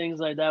simple things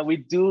like that. We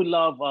do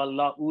love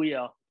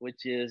lau'uia,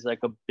 which is like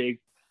a big,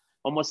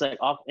 almost like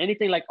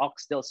anything like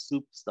oxtail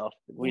soup stuff.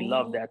 We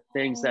love that.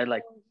 Things that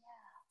like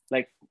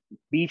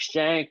beef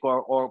shank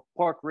or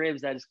pork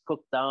ribs that is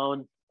cooked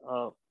down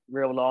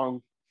real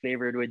long,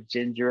 flavored with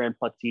ginger and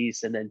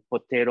patis, and then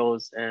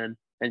potatoes and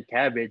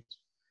cabbage.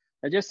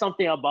 And just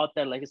something about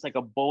that, like it's like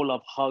a bowl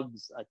of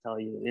hugs. I tell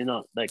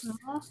you, like.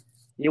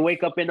 You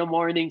wake up in the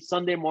morning.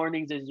 Sunday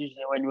mornings is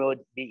usually when we would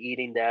be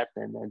eating that,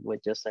 and then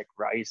with just like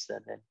rice.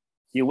 And then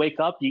you wake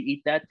up, you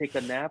eat that, take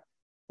a nap,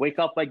 wake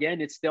up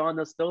again, it's still on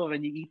the stove,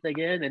 and you eat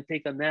again and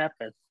take a nap.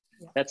 And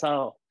that's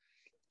how.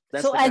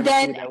 That's so, the and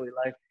then that we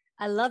like.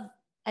 I love.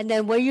 And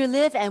then where you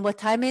live and what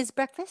time is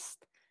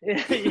breakfast?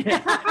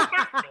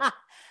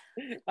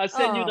 I'll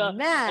send you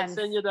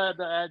the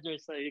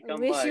address so you come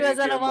by. Wish you was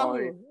on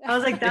Oahu. I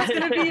was like, that's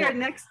gonna be the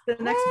next book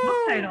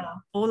title.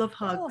 Bowl of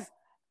Hugs.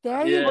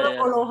 There you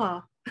go.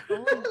 Aloha.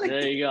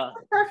 There you go.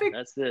 Perfect.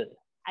 That's it.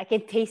 I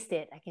can taste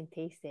it.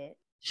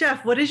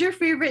 Chef, what is your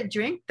favorite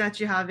drink that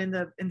you have in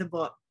the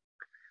book?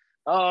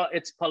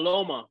 It's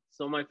Paloma.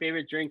 So my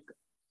favorite drink,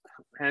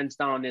 hands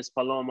down, is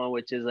Paloma,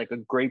 which is like a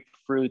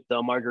grapefruit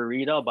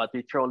margarita, but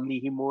we throw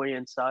lihimui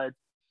inside,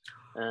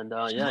 and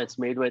it's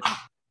made with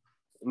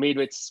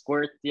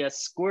squirt. Yes,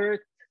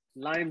 squirt,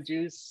 lime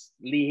juice,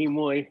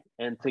 lihimui,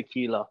 and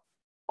tequila,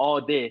 all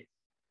day.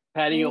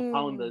 Patio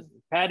pounders,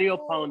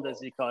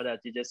 you call that.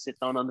 You just sit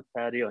down on the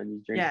patio and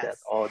you drink that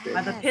all day.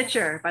 By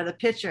the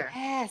pitcher.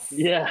 Yes.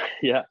 Yeah.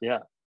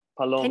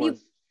 Palomas. Can you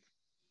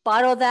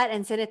bottle that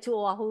and send it to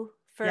Oahu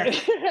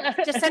first?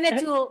 Just send it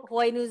to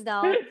Hawaii News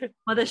Now.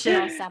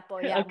 Mothership.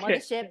 Sample. Yeah, okay.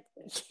 Mothership.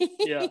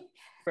 Yeah.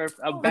 Perfect.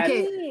 A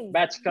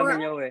batch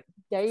coming your way.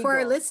 For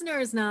our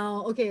listeners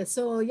now,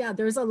 so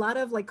there's a lot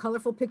of like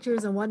colorful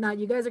pictures and whatnot.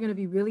 You guys are going to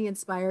be really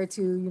inspired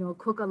to,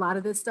 cook a lot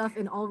of this stuff.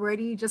 And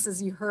already, just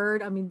as you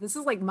heard, I mean, this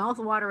is like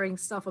mouth-watering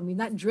stuff. I mean,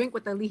 that drink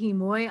with the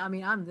lihimui, I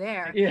mean, I'm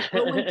there. Yeah.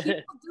 But when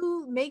people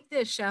do make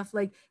this, Chef,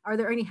 like, are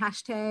there any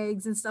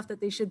hashtags and stuff that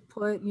they should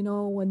put,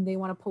 when they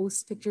want to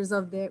post pictures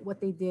of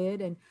what they did?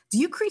 And do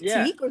you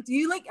critique or do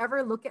you like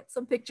ever look at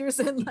some pictures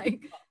and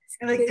like...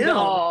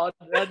 No.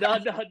 Not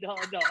that.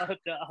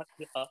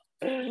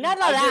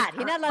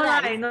 He not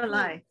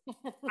lie.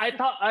 I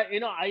thought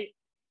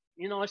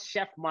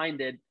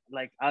chef-minded.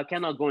 Like I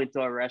cannot go into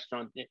a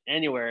restaurant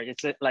anywhere.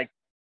 It's like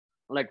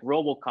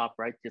RoboCop,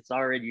 right? It's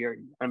already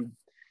I'm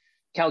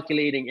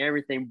calculating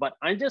everything. But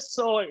I'm just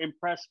so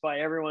impressed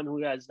by everyone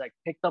who has like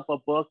picked up a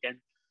book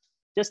and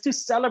just to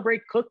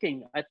celebrate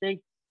cooking. I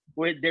think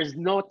there's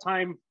no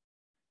time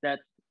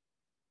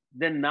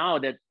than now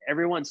that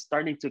everyone's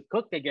starting to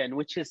cook again,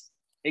 which is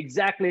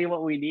exactly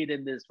what we need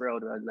in this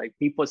world, right? Like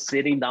people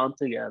sitting down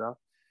together,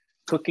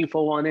 cooking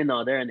for one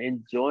another and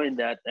enjoying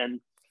that. And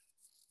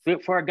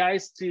for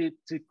guys to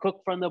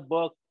cook from the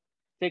book,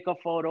 take a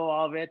photo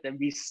of it and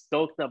be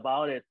stoked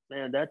about it,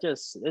 man,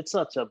 it's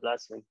such a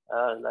blessing.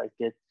 Like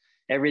it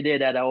every day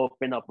that I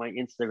open up my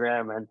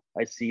Instagram and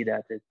I see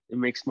that, it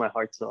makes my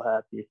heart so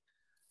happy.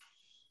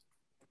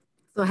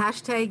 So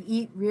hashtag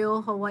eat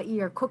real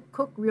Hawaii or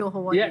cook real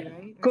Hawaii,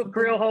 right? Cook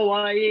real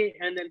Hawaii,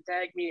 and then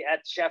tag me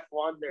at Chef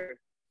Wonder.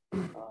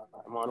 I'm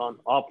on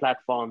all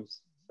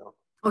platforms. So.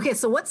 Okay,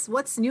 so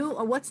what's new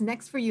or what's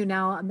next for you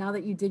now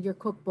that you did your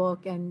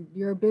cookbook and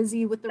you're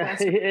busy with the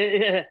rest?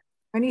 Yeah.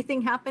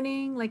 Anything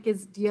happening? Like, do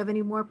you have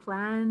any more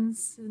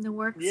plans in the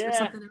works or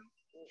something else?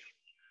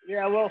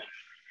 Yeah, well,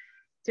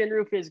 Tin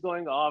Roof is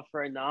going off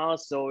right now,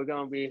 so we're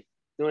gonna be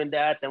doing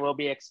that, and we'll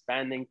be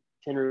expanding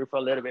Tin Roof a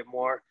little bit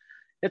more.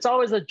 It's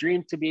always a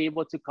dream to be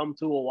able to come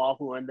to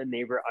Oahu and the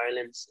neighbor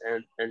islands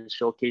and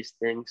showcase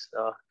things.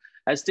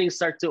 As things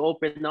start to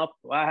open up,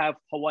 I have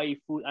Hawaii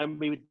food. I'm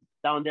be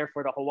down there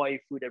for the Hawaii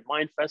Food and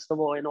Wine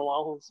Festival in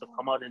Oahu, so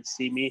come out and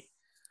see me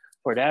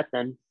for that.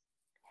 And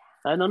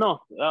I don't know,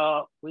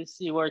 we'll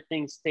see where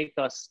things take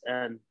us.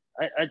 And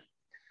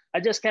I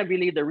just can't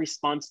believe the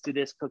response to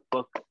this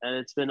cookbook, and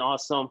it's been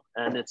awesome.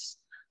 And it's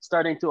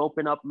starting to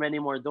open up many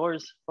more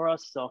doors for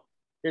us. So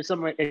there's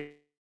some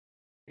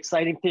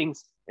exciting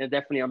things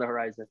definitely on the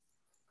horizon.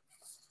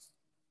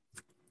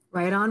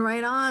 Right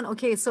on.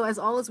 Okay, so as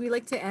always, we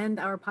like to end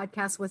our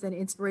podcast with an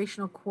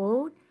inspirational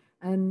quote,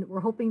 and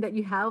we're hoping that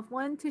you have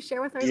one to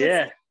share with our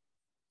listeners.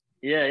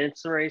 Yeah,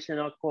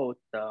 inspirational quote.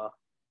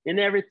 In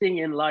everything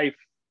in life,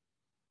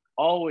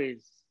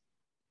 always,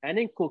 and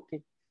in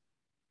cooking,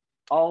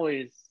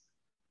 always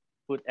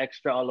put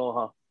extra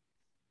aloha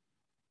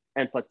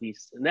and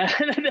patis.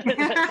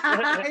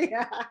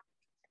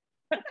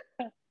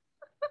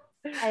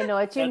 I know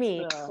what you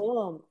mean.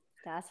 Boom.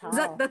 That's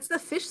how. That's the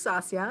fish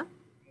sauce, yeah?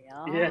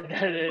 Yeah,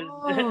 that is.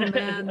 Oh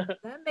man,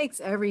 that makes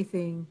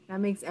everything.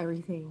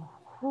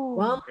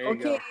 Well,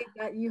 okay,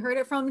 you heard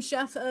it from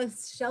Chef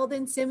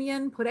Sheldon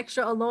Simeon. Put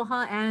extra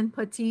aloha and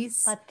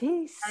patis.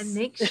 And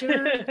make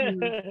sure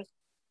you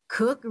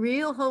cook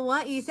real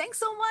Hawaii. Thanks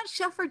so much,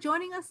 Chef, for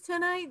joining us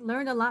tonight.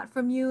 Learned a lot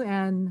from you,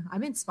 and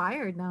I'm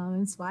inspired now. I'm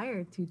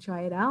inspired to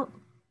try it out.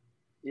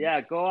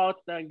 Yeah, go out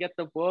and get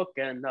the book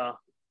and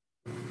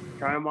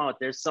try them out.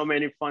 There's so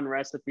many fun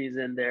recipes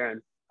in there,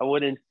 and I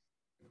wouldn't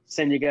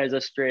send you guys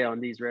astray on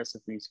these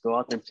recipes. Go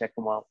out and check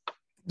them out.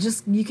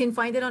 Just, you can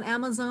find it on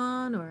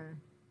Amazon or?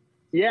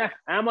 Yeah,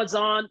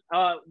 Amazon.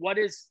 What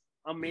is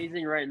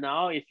amazing right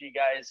now, if you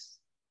guys,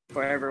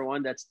 for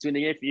everyone that's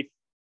tuning in, if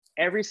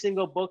every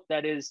single book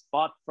that is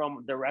bought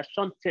from the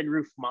restaurant,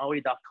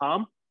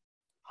 tinroofmaui.com,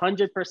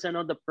 100%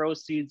 of the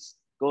proceeds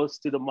goes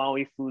to the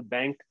Maui Food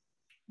Bank.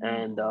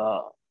 And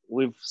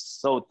we've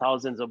sold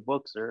thousands of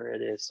books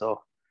already.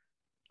 So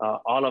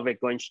all of it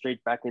going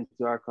straight back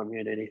into our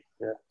community.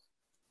 Yeah.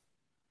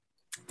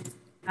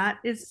 That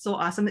is so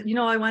awesome. You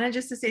know, I wanted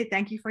just to say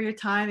thank you for your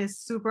time. It's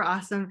super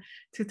awesome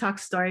to talk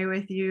story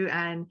with you.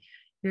 And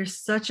you're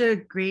such a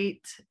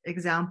great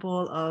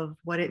example of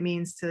what it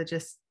means to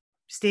just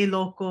stay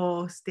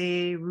local,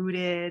 stay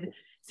rooted,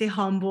 stay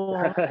humble,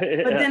 but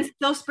then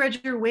still spread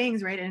your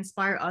wings, right? And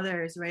inspire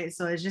others, right?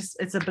 So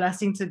it's a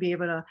blessing to be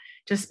able to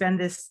just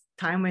spend this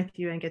time with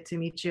you and get to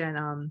meet you.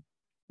 And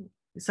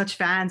such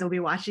fans will be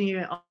watching you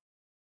on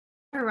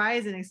the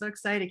horizon. I'm so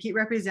excited. Keep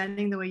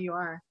representing the way you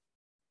are.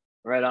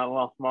 Right on.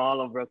 Well,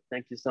 mahalo, Brooke.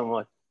 Thank you so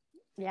much.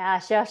 Yeah,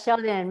 Chef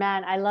Sheldon,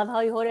 man, I love how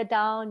you hold it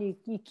down. You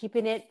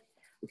keeping it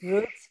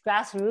roots,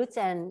 grassroots,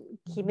 and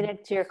keeping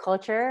it to your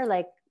culture,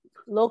 like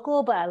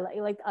local. But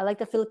I like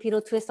the Filipino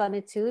twist on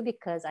it too,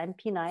 because I'm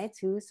Pinay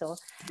too. So,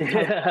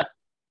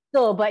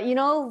 but you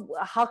know,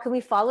 how can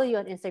we follow you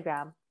on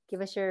Instagram?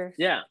 Give us your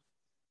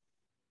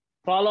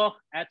Follow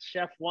at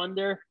Chef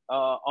Wonder.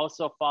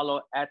 Also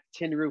follow at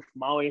Tin Roof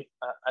Maui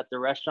at the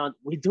restaurant.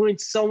 We're doing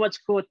so much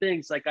cool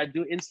things. Like I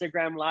do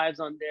Instagram lives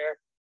on there.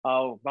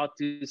 About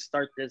to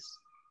start this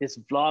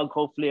vlog,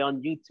 hopefully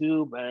on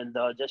YouTube, and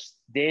just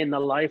day in the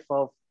life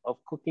of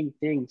cooking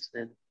things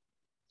and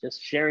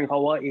just sharing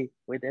Hawaii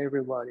with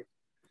everybody.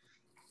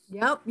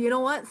 Yep. You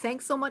know what?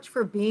 Thanks so much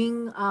for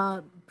being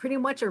pretty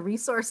much a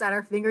resource at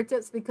our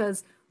fingertips,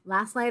 because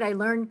last night I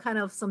learned kind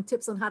of some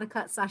tips on how to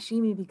cut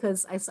sashimi,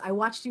 because I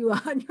watched you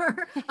on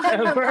your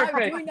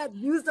live doing that.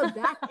 Use the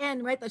back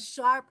end, right? The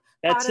sharp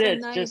That's part it.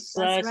 of the knife. Just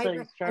That's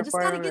right. I just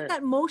gotta get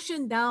that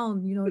motion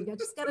down. You know, you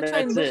just gotta try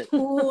and look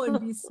cool and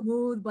be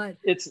smooth. But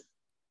it's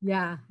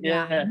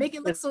make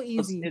it look so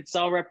easy. It's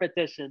all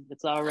repetition.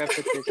 There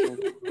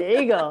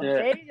you go. Yeah.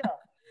 There you go.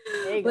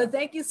 But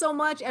thank you so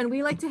much. And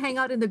we like to hang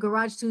out in the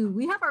garage too.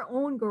 We have our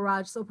own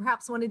garage. So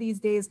perhaps one of these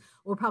days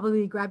we'll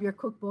probably grab your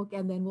cookbook,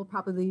 and then we'll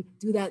probably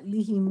do that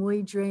lihi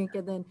moi drink,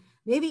 and then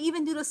maybe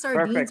even do the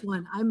sardines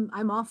one.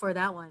 I'm all for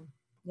that one.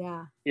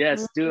 Yeah.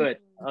 Yes, do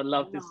it. I'd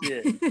love to see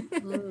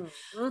it.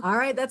 All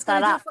right. That's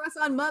going to do it for us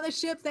on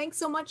Mothership. Thanks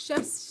so much,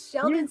 Chef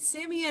Sheldon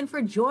Simeon,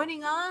 for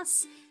joining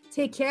us.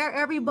 Take care,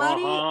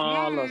 everybody.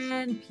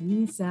 And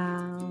peace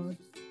out.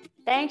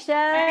 Thanks,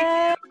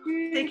 Chef.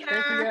 Take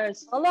care. Thank you,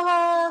 guys.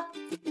 Aloha.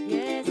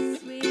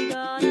 Yes, we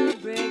gonna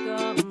break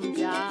 'em.